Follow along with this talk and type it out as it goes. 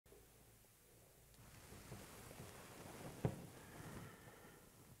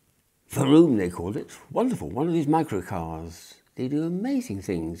Wroow they called it. Wonderful, one of these micro cars. They do amazing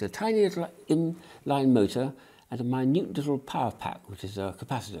things. A tiny little inline motor and a minute little power pack, which is a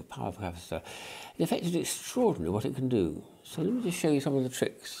capacitor, power capacitor. In effect, it's extraordinary what it can do. So let me just show you some of the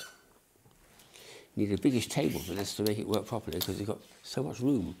tricks. You need a biggish table for this to make it work properly because you've got so much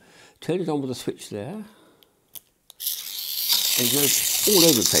room. Turn it on with a switch there. And it goes all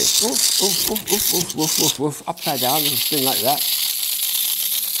over the place. Woof, woof, woof, woof, woof, woof, woof, woof, upside down, little spin like that.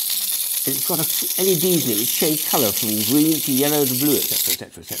 And it's got LEDs in it which change colour from green to yellow to blue, etc.,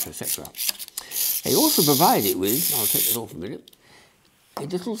 etc., etc., etc. They also provide it with, I'll take it off a minute, a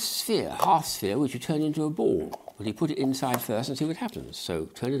little sphere, half sphere, which you turn into a ball. Well, you put it inside first and see what happens. So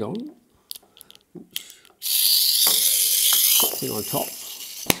turn it on. Thing on top.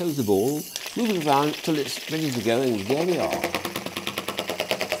 Close the ball. Move it around till it's ready to go, and there we are.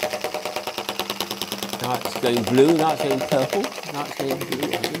 Now it's going blue. Now it's going purple. Now it's going blue.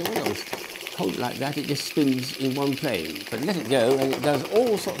 I don't know what else. Hold it like that. It just spins in one plane. But let it go, and it does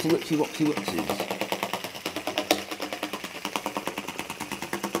all sorts of whoopsie-whoopsie-whoopsies.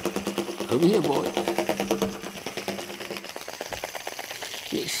 Over here, boy.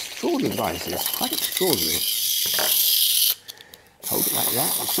 The extraordinary device is quite extraordinary. Hold it like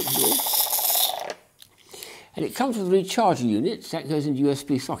that, and switch it off. And it comes with a recharger unit that goes into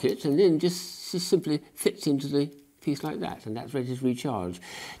USB sockets and then just simply fits into the piece like that, and that's ready to recharge.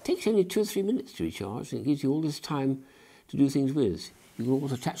 It takes only 2 or 3 minutes to recharge, and it gives you all this time to do things with. You can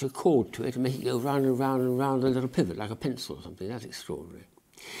also attach a cord to it and make it go round and round and round a little pivot, like a pencil or something. That's extraordinary.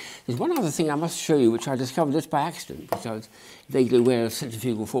 There's one other thing I must show you, which I discovered just by accident, because I was vaguely aware of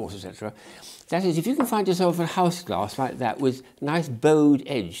centrifugal force, etc. That is, if you can find yourself a house glass like that with nice bowed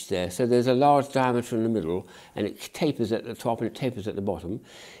edge there, so there's a large diameter in the middle, and it tapers at the top and it tapers at the bottom,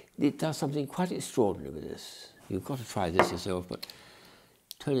 it does something quite extraordinary with this. You've got to try this yourself, but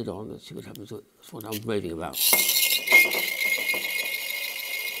turn it on and see what happens. That's what I'm raving about.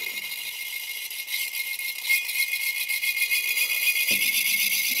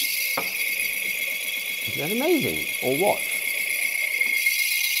 Isn't that amazing? Or what?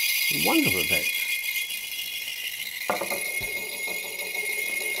 Wonderful effect.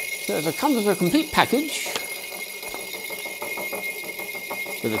 So it comes with a complete package,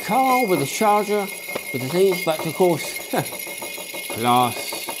 with a car, with a charger, with the things, but of course,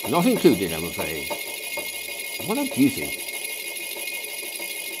 glass not included, I'm afraid. What a beauty.